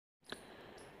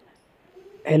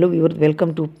Hello viewers,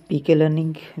 welcome to PK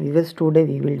Learning. Viewers, today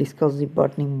we will discuss the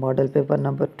Botany model paper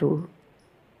number 2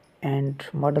 and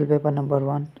model paper number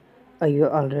 1. I have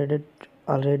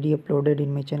already uploaded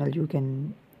in my channel. You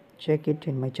can check it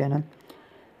in my channel.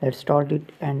 Let's start it.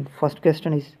 And first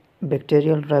question is,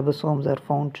 bacterial ribosomes are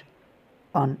found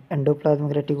on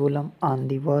endoplasmic reticulum on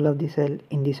the wall of the cell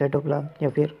in the cytoplasm,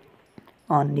 appear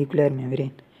on nuclear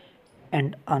membrane.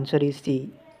 And answer is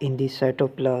C, in the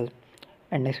cytoplasm.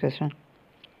 And next question.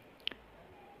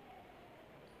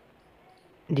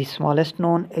 The smallest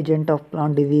known agent of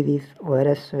plant disease is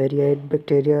virus, variate,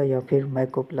 bacteria या फिर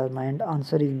mycoplasma, and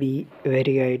answer is B,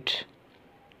 variate.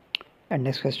 And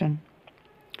next question.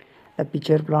 The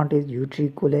pitcher plant is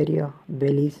Utricularia,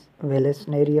 Bellis,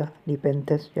 Valesneria,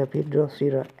 Nepenthes या फिर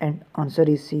Drosera, and answer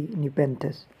is C,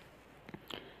 Nepenthes.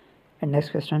 And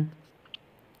next question.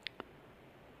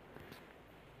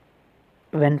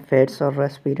 When fats or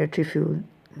respiratory fuel,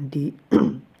 the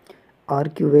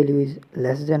RQ value is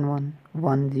less than 1,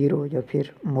 1, 0 या फिर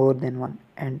more than 1,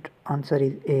 and answer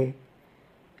is A,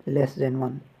 less than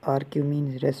 1. RQ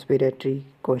means respiratory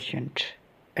quotient.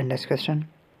 And next question.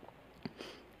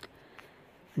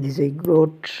 The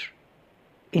zygote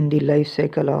in the life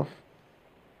cycle of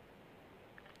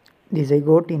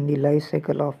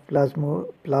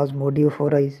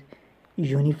Plasmodiophora is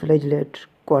uniflagellate,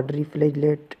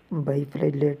 quadriflagellate,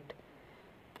 biflagellate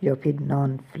या फिर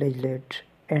non-flagellate,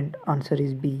 and answer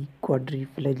is B,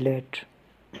 quadriflagellate.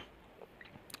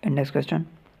 And next question.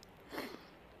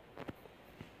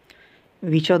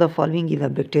 Which of the following is a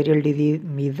bacterial disease?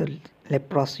 Measles,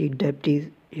 leprosy, diabetes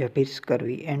या फिर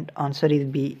scurvy, and answer is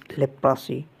B,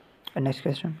 leprosy. And next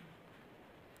question.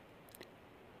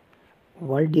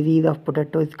 What disease of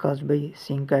potato is caused by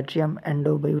Syngactium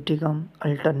endobioticum,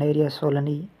 Alternaria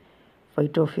solani,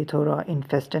 Phytophthora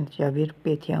infestans या फिर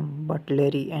Pythium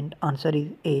butleri, and answer is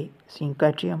A,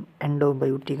 Syngactium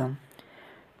endobioticum.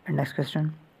 And next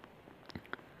question.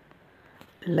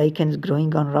 Lichens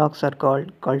growing on rocks are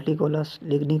called culticolous,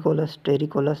 lignicolous,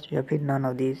 terricolous या फिर none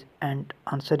of these, and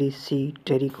answer is C,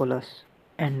 terricolous.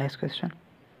 And next question.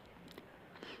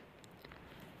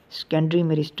 Secondary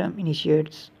meristem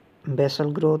initiates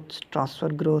basal growth, transfer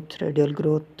growth, radial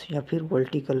growth या फिर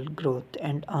vertical growth,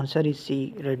 and answer is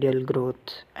C, radial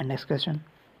growth. And next question.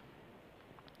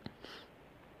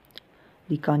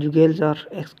 The conjugales are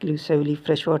exclusively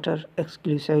freshwater,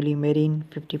 exclusively marine,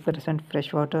 50%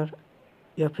 freshwater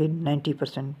या फिर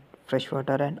 90%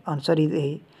 freshwater, and answer is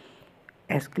A,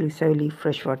 exclusively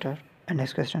freshwater. And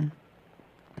next question.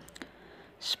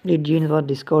 Split genes were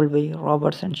discovered by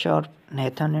Roberts and Sharp,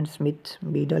 Nathan and Smith,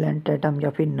 Beadle and Tatum या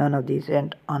फिर none of these,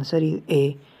 and answer is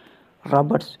A,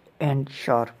 Roberts and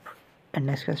Sharp. And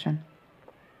next question.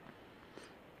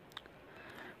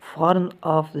 Forms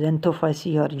of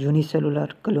xanthophysi are unicellular,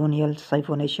 colonial,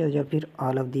 siphonaceous या फिर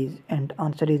all of these, and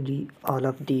answer is D, all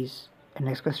of these. And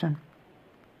next question.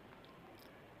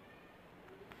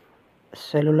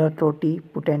 Cellular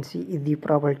totipotency is the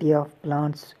property of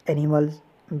plants, animals,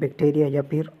 bacteria या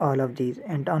फिर all of these,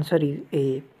 and answer is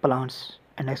A, plants.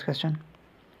 And next question.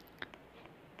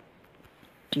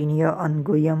 Tinea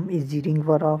unguium is the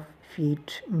ringworm of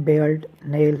feet, beard,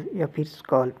 nails या फिर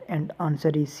scalp, and answer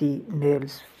is C,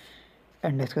 nails.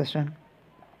 And next question.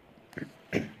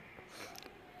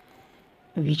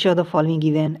 Which of the following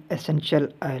is an essential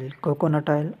oil? Coconut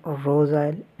oil, rose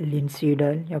oil, linseed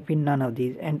oil या फिर none of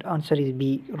these, and answer is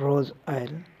B, rose oil.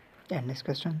 And next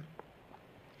question.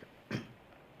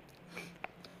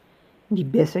 The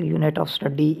basic unit of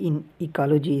study in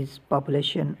ecology is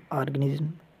population,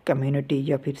 organism, community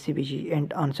या फिर species,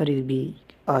 and answer is B,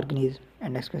 organism.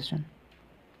 And next question.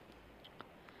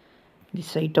 The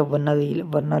site of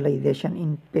vernalization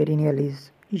in perennial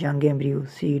is young embryo,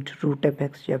 seed, root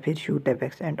apex या फिर shoot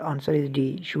apex, and answer is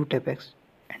D, shoot apex.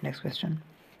 And next question.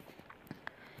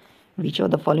 Which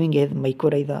of the following has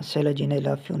mycorrhiza,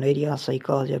 Selaginella, Funaria,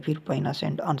 Cycas या फिर Pinus,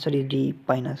 and answer is D,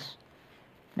 Pinus.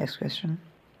 Next question.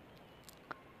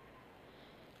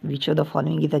 Which of the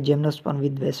following is a gymnosperm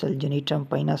with vessel? Genitum,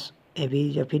 Pinus,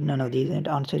 aves या फिर none of these, and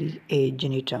answer is A,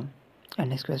 genitum. And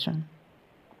next question.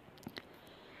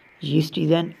 Yeast is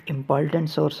an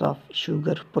important source of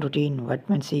sugar, protein,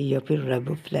 vitamin C या फिर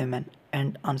riboflavin,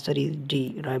 and answer is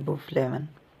D, riboflavin.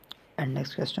 And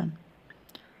next question.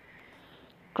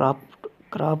 Crop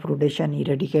rotation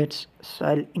eradicates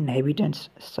soil inhabitants,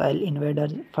 soil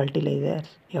invaders,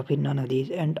 fertilizers या फिर none of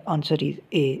these, and answer is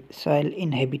A, soil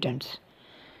inhabitants.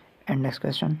 And next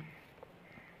question.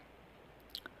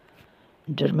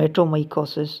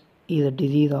 Dermatomycosis is a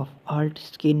disease of heart,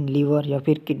 skin, liver या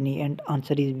फिर kidney, and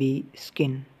answer is B,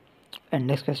 skin. And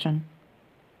next question.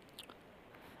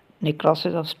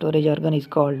 Necrosis of storage organ is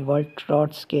called what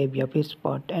rot, scab, या फिर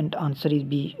spot, and answer is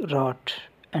B, rot.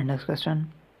 And next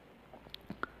question.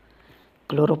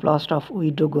 Chloroplast of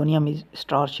Oedrogonium is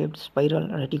star-shaped, spiral,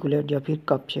 reticulate, या फिर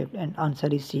cup-shaped, and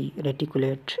answer is C,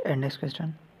 reticulate. And next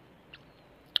question.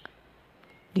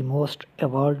 The most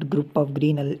evolved group of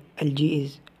green algae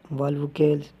is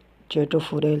volvulcales,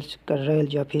 chaetophorales,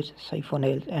 corals, या फिर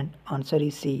siphonales, and answer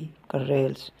is C,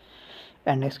 corals.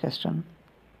 And next question.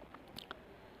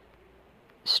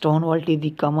 Stone vault is the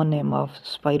common name of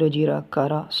Spirogyra,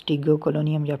 Cara,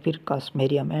 Stigocolonium या फिर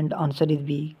Casmarium, and answer is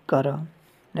B, Cara.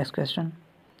 Next question.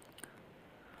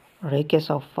 Rachis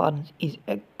of ferns is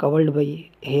covered by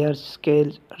hairs,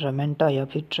 scales, ramenta या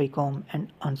फिर trichome,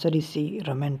 and answer is C,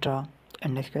 ramenta.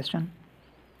 And next question.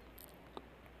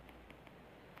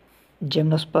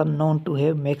 Gymnosperm known to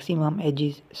have maximum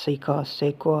ages Saica,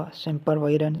 Sequoia,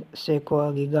 sempervirens,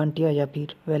 Sequoia gigantea या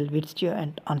फिर Welwitschia,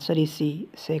 and answer is C,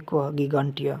 Sequoia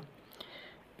gigantea.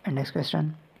 And next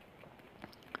question.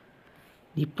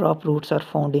 The prop roots are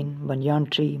found in banyan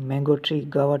tree, mango tree,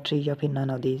 guava tree या फिर none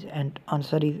of these, and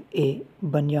answer is A,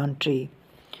 banyan tree.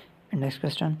 And next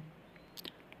question.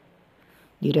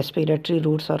 The respiratory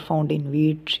roots are found in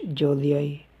wheat,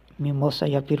 jolly, mimosa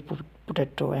या फिर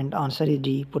potato, and answer is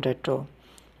D, potato.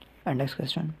 And next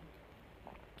question.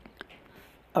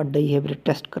 A dihybrid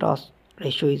test cross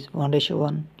ratio is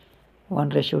 1:1,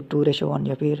 1:2:1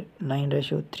 या फिर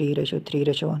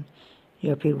 9:3:3:1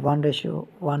 या फिर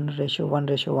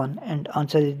 1:1:1:1, and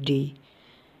answer is D,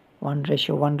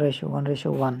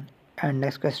 1:1:1:1. And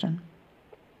next question.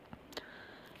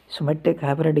 Symmetric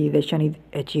hybridization is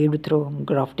achieved through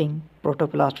grafting,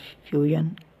 protoplast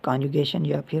fusion, conjugation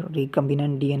या फिर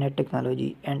recombinant DNA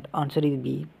technology, and answer is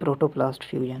B, protoplast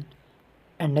fusion.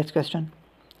 And next question.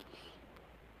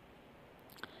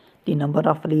 The number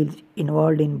of alleles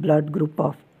involved in blood group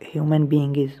of human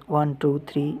being is 1, 2,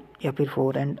 3 या फिर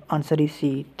 4, and answer is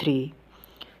C, 3.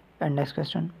 And next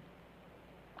question.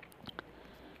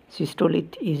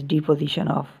 Cystolith is deposition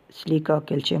of silica,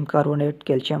 calcium carbonate,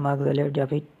 calcium oxalate या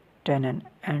फिर tannin,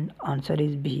 and answer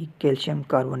is B, calcium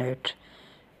carbonate.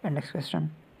 And next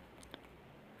question.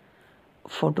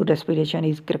 Photorespiration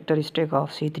is characteristic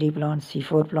of C3 plants,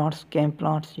 C4 plants, CAM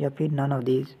plants या फिर none of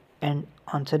these, and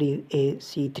answer is A,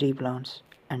 C3 plants.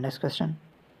 And next question.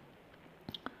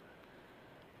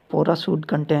 Porous would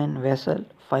contain vessel,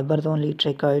 fibers only,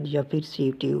 tracheoid या फिर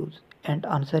sieve tubes, and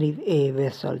answer is A,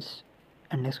 vessels.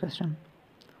 And next question.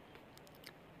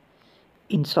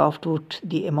 In softwood,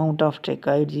 the amount of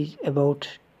tracheoids is about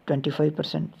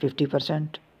 25%,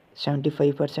 50%,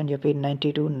 75% या फिर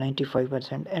 90 to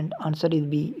 95%, and answer is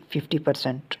B,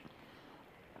 50%.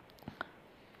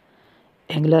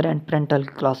 Angler and Prental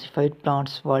classified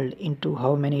plants world into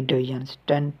how many divisions?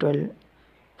 10, 12,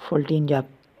 14 या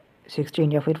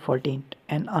 16 या फिर 14,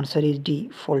 and answer is D,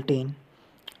 14.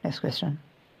 Next question.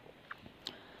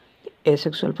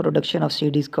 Asexual production of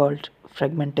seed is called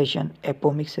fragmentation,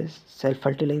 apomixis,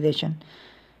 self-fertilization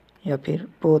या फिर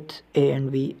both A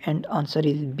and B, and answer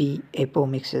is B,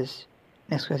 apomixis.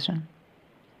 Next question.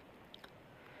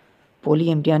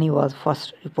 Polyembryony was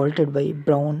first reported by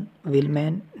Brown,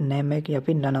 Willman, Nemec या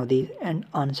फिर none of these, and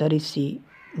answer is C,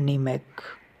 Nemec.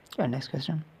 And next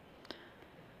question.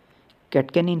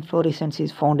 Catkin inflorescence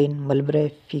is found in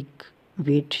mulberry, fig,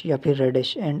 wheat या फिर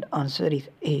radish, and answer is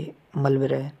A,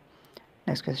 mulberry.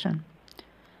 Next question.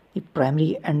 The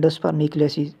primary endosperm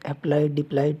nucleus is haploid,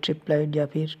 diploid, triploid या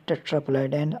फिर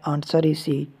tetraploid, and answer is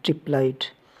C, triploid.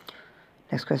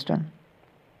 Next question.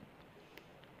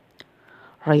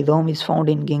 Rhizome is found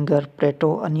in ginger,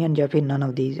 prato, onion या फिर none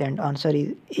of these, and answer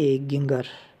is A, ginger.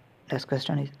 Next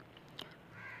question is.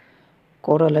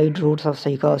 Coralloid roots of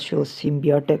cycas show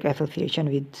symbiotic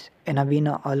association with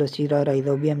Anabaena, Alocera,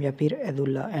 Rhizobium या फिर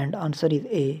Azulla, and answer is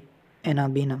A,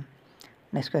 Anabaena.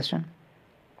 Next question.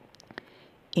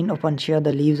 In Opuntia,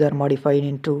 the leaves are modified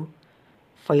into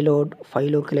phylloid,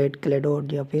 phyllocelate,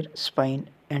 cladoid या फिर spine,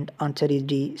 and answer is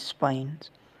D, spines.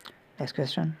 Next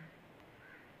question.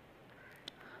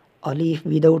 A leaf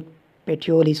without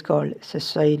petiole is called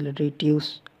sessile,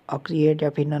 reduce, ocreate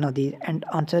या फिर none of these, and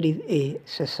answer is A,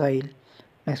 sessile.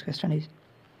 Next question is.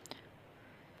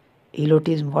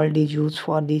 Elotism word is used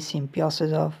for the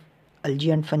symbiosis of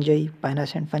algae and fungi,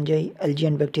 pinus and fungi, algae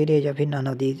and bacteria या फिर none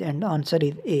of these, and answer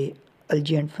is A,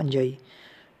 algae and fungi.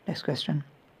 Next question.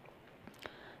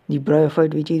 The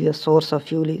bryophyte which is the source of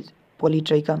fuel is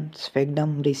polytrichum,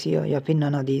 sphagnum, ricea या फिर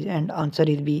none of these, and answer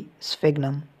is B,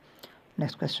 sphagnum.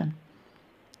 Next question.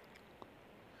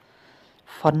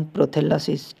 Fern prothallus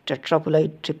is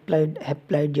tetraploid, triploid,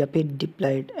 haploid या फिर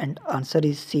diploid, and answer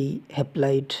is C,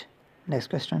 haploid. Next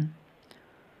question.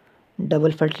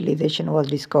 Double fertilization was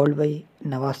discovered by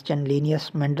Navastian,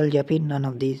 Linnaeus, Mendel, या फिर none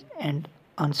of these? And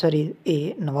answer is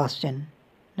A, Navastian.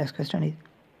 Next question is,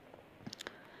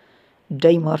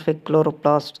 dimorphic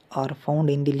chloroplasts are found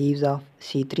in the leaves of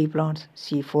C3 plants,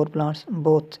 C4 plants,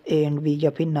 both A and B,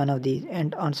 या फिर none of these?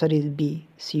 And answer is B,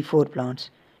 C4 plants.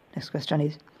 Next question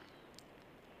is,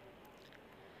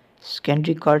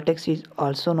 secondary cortex is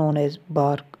also known as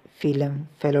bark, phylum,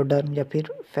 phloderm, या फिर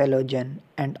phlogen?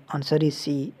 And answer is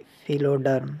C,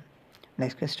 phloderm.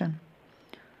 Next question.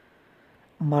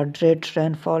 Moderate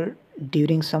rainfall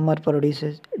during summer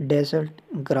produces desert,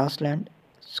 grassland,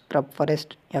 scrub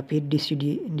forest, या फिर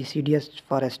deciduous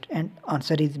forest? And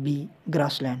answer is B,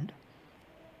 grassland.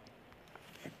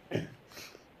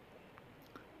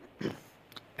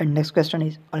 And next question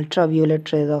is,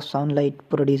 ultraviolet rays of sunlight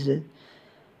produces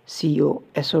CO,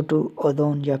 SO2,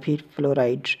 ozone, या फिर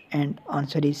fluoride? And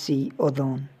answer is C,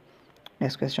 ozone.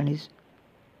 Next question is,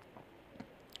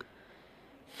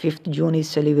 5th June is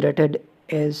celebrated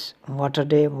as Water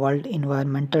Day, World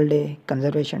Environmental Day,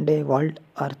 Conservation Day, World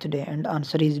Earth Day? And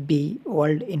answer is B,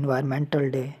 World Environmental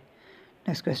Day.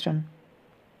 Next question.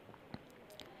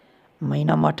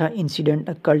 Minamata incident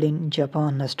occurred in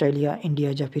Japan, Australia,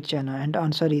 India, या फिर China? And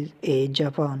answer is A,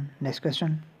 Japan. Next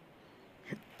question.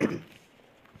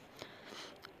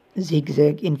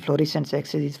 Zigzag inflorescence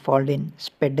axis is found in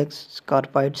spadix,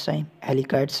 scarpide cyme,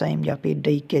 helicite cyme, या फिर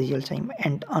dicassial cyme?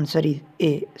 And answer is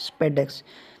A, spadix.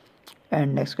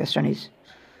 And next question is,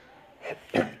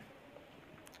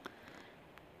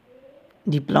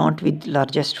 the plant with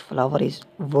largest flower is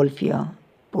Wolffia,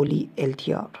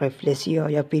 Polyalthia, Rafflesia,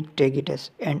 या फिर Tagetes?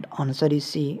 And answer is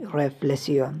C,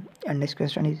 Rafflesia. And next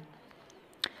question is,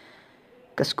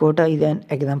 Cascota is an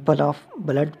example of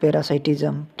blood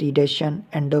parasitism, predation,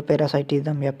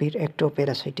 endoparasitism, या फिर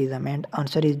ectoparasitism? And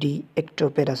answer is D,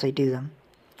 ectoparasitism.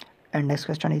 And next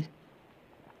question is,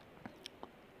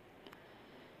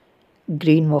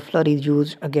 green muffler is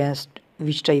used against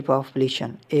which type of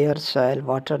pollution? Air, soil,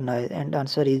 water, noise? And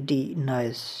answer is D,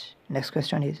 noise. Next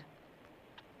question is,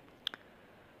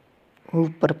 who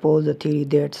proposed the theory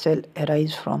that cell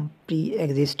arise from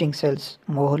pre-existing cells?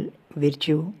 Mohl,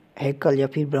 Virtue, Haeckel, या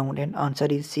फिर Brown? And answer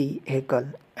is C,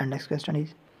 Haeckel. And next question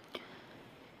is,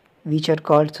 which are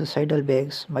called suicidal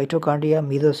bags? Mitochondria,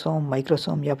 mesosome,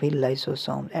 microsome, या फिर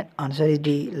lysosome? And answer is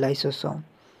D, lysosome.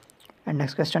 And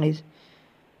next question is,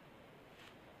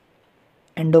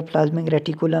 endoplasmic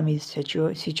reticulum is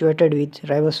situated with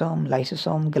ribosome,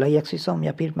 lysosome, glyoxysome,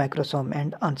 या फिर microsome?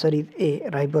 And answer is A,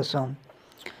 ribosome.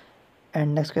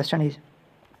 And next question is,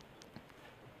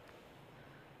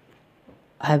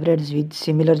 hybrids with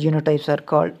similar genotypes are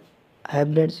called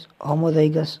hybrids,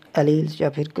 homozygous, alleles, या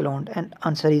फिर cloned? And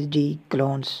answer is D,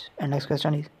 clones. And next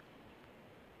question is,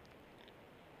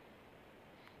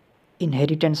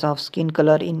 inheritance of skin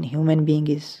color in human being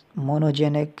is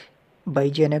monogenic,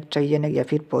 bigenic, trigenic, या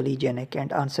फिर polygenic?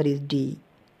 And answer is D,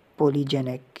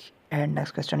 polygenic. And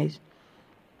next question is,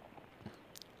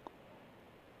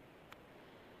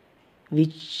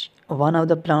 which one of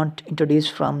the plant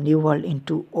introduced from New World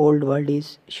into Old World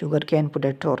is sugarcane,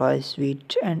 potato, rice,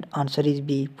 wheat? And answer is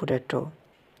B, potato.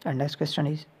 And next question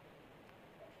is,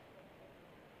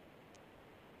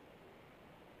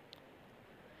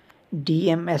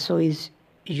 DMSO is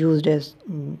used as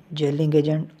gelling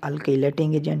agent,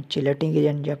 alkylating agent, chelating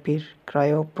agent, या फिर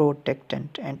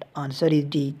cryoprotectant? And answer is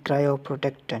D,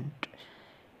 cryoprotectant.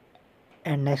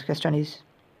 And next question is,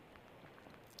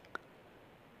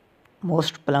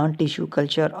 most plant tissue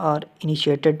culture are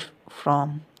initiated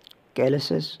from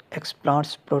calyces,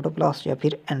 explants, protoplasts, या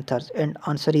फिर anthers? And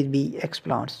answer is B,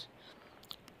 explants.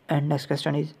 And next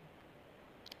question is,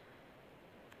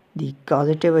 the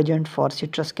causative agent for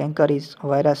citrus canker is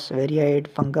virus, variaid,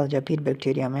 fungus, या फिर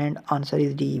bacterium? And answer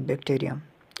is D, bacterium.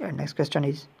 And next question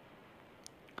is,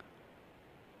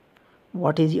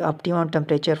 what is the optimum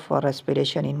temperature for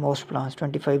respiration in most plants?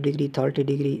 25 degree, 30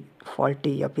 degree,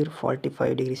 40, या फिर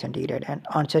 45 degree centigrade? And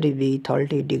answer is B,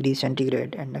 30 degree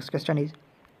centigrade. And next question is,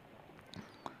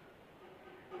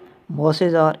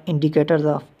 mosses are indicators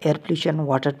of air pollution,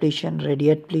 water pollution,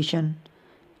 radiate pollution,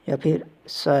 या फिर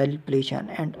soil pollution?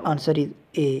 And answer is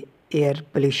A, air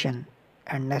pollution.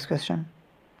 And next question,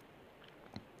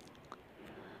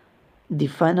 the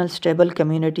final stable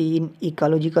community in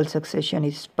ecological succession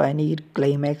is pioneer,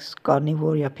 climax,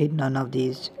 carnivore, या फिर none of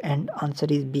these? And answer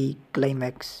is B,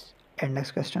 climax. And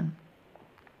next question,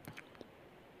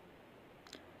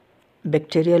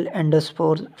 bacterial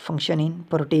endospores function in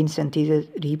protein synthesis,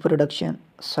 reproduction,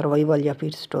 survival, या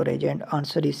फिर storage? And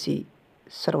answer is C,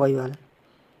 survival.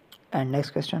 And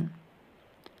next question,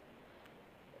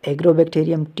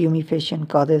 Agrobacterium tumefaciens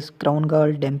causes crown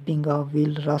gall, damping of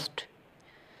wheel rust.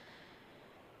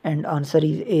 And answer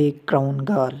is A, crown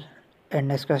gall. And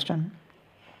next question.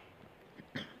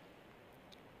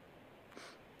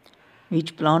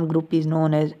 Which plant group is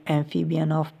known as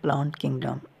amphibian of plant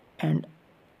kingdom? And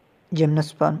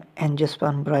gymnosperm,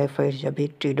 angiosperm, bryophytes, या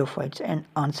फिर pteridophytes. And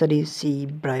answer is C,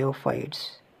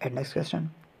 bryophytes. And next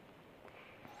question.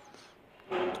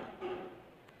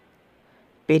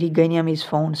 Perigonium is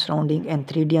found surrounding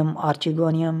Anthridium,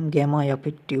 Archegonium, Gamma, या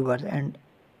फिर tubers. And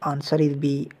answer is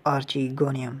B,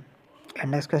 Archegonium.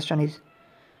 And next question is,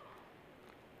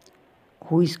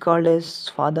 who is called as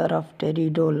father of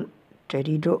pteridology?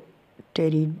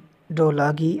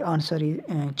 Answer is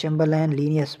Chamberlain,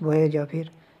 Linnaeus, Boyer, या फिर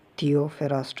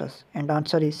Theophrastus. And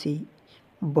answer is C,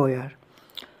 Boyer.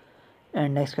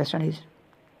 And next question is,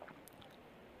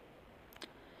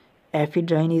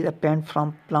 ephedrine is obtained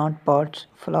from plant parts,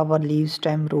 flower, leaves,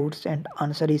 stem, roots. And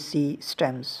answer is C,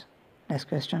 stems. Next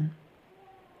question.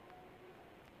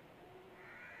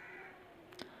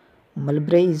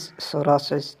 Mulberry is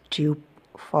Soraceous tube,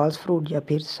 false fruit, या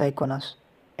फिर Syconus.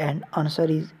 And answer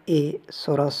is A,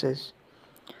 Soraceous.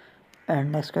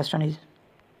 And next question is,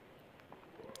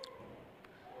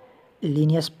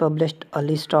 Linnaeus published a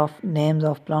list of names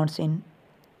of plants in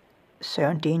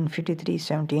 1753,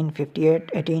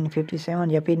 1758,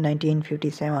 1857, या फिर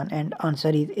 1957. And answer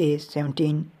is A,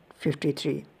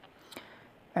 1753.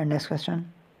 And next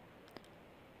question.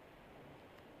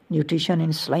 Nutrition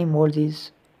in slime molds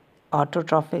is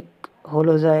autotrophic,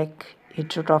 holozoic,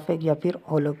 heterotrophic, या फिर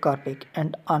holocarpic.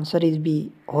 And answer is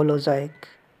B, holozoic.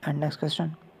 And next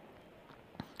question.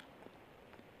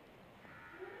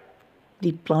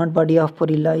 The plant body of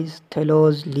Porilla is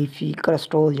thallose, leafy,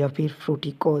 crustose, या फिर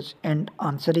fruticose. And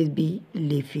answer is B,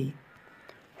 leafy.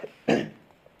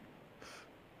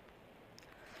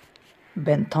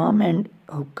 Bentham and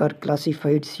Hooker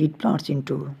classified seed plants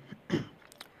into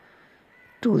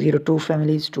 202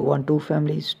 families, 212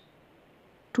 families,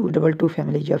 222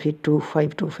 families, या फिर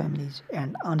 252 families.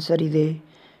 And answer is A,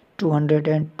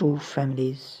 202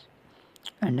 families.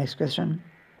 And next question.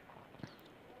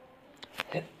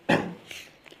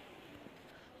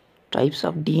 Types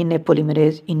of DNA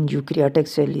polymerase in eukaryotic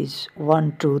cell is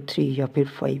 1, 2, 3, या फिर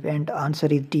 5. And answer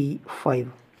is D,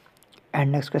 5.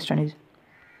 And next question is,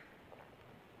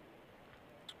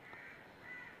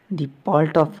 the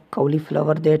part of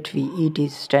cauliflower that we eat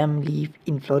is stem, leaf,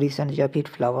 inflorescence, या फिर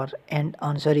flower. And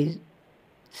answer is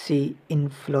C,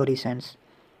 inflorescence.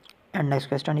 And next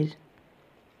question is,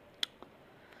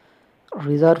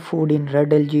 reserve food in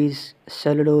red algae is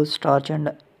cellulose, starch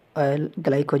and oil,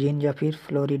 glycogen, या फिर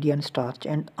Floridian starch.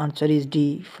 And answer is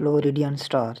D, Floridian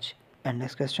starch. And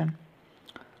next question.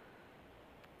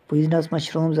 Poisonous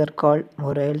mushrooms are called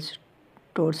morels,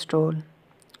 toadstool,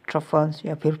 truffles,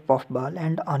 या फिर puffball.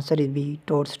 And answer is B,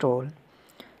 toadstool.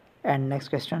 And next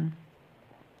question.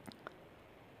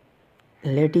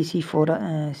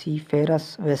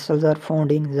 Lenticephorus vessels are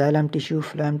found in xylem tissue,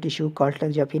 phloem tissue,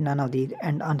 cortex, या फिर none of these.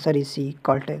 And answer is C,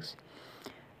 cortex.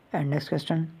 And next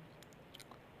question.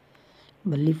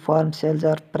 Multiform cells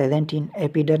are present in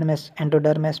epidermis,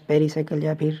 endodermis, pericycle,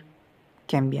 या फिर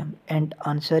cambium. And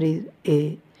answer is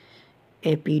A,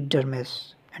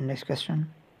 epidermis. And next question.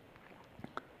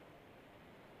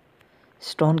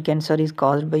 Stone cancer is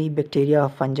caused by bacteria,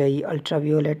 fungi,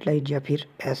 ultraviolet light, या फिर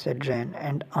acid rain.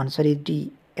 And answer is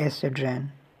D, acid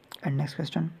rain. And next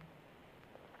question.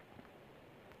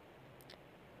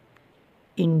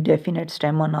 Indefinite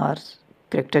stamen are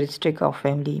characteristic of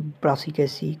family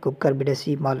Brassicaceae,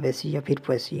 Cucurbitaceae, Malvaceae, या फिर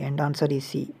Poaceae. And answer is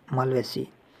C, Malvaceae.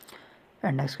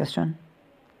 And next question.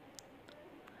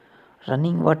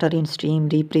 Running water in stream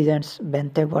represents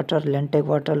benthic water, lentic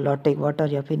water, lotic water,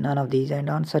 या फिर none of these. And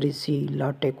answer is C,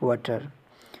 lotic water.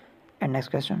 And next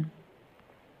question.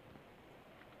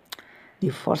 The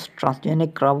first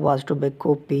transgenic crop was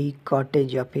tobacco, pea,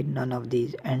 cottage, या फिर none of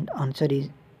these. And answer is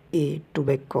A,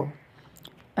 tobacco.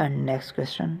 And next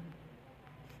question.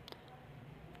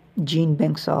 Gene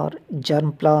banks are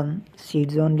germ plant,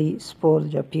 seeds only,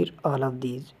 spores, या फिर all of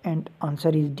these. And answer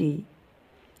is D,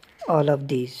 all of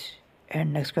these.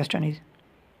 And next question is,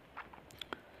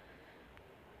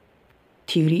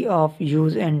 theory of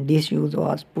use and disuse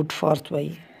was put forth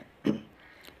by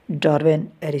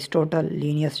Darwin, Aristotle,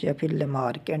 Linnaeus, या फिर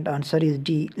Lamarck. And answer is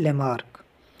D, Lamarck.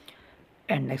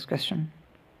 And next question.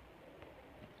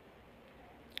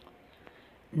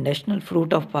 National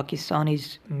fruit of Pakistan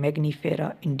is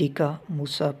Magnifera indica,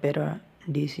 Musa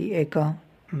paradisiaca,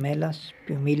 Melas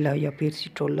pumila, या फिर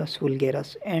Citolus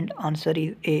vulgaris. And answer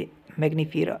is A,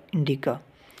 Magnifera indica.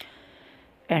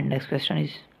 And next question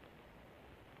is,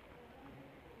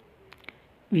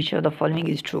 Which of the following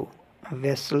is true?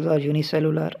 Vessels are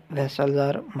unicellular, vessels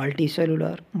are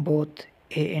multicellular, both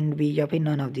A and B, या फिर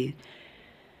none of these.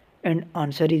 And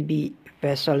answer is B,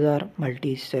 vessels are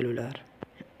multicellular.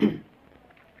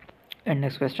 And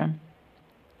next question.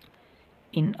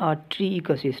 In a tree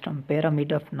ecosystem,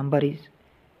 pyramid of number is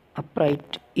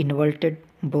upright, inverted,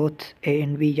 both A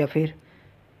and B, या फिर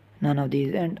none of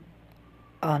these. And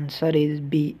answer is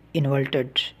B,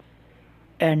 inverted.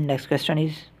 And next question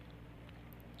is,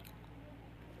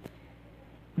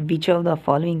 which of the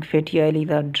following fatty oil is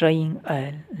a drying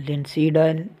oil? Linseed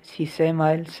oil, sesame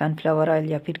oil, sunflower oil,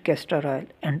 या फिर castor oil?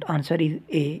 And answer is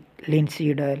A,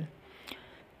 linseed oil.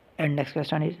 And next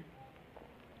question is,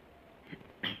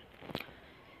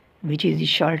 which is the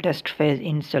shortest phase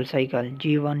in cell cycle?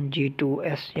 G1, G2,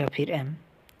 S, या फिर M?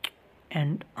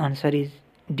 And answer is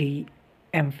D,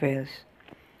 M phase.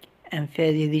 M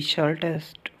phase is the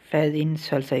shortest phase in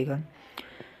cell cycle.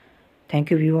 Thank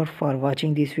you viewer for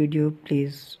watching this video.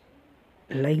 Please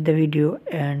like the video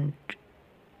and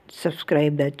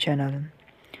subscribe that channel.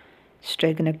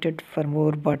 Stay connected for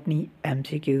more botany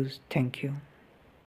MCQs. Thank you.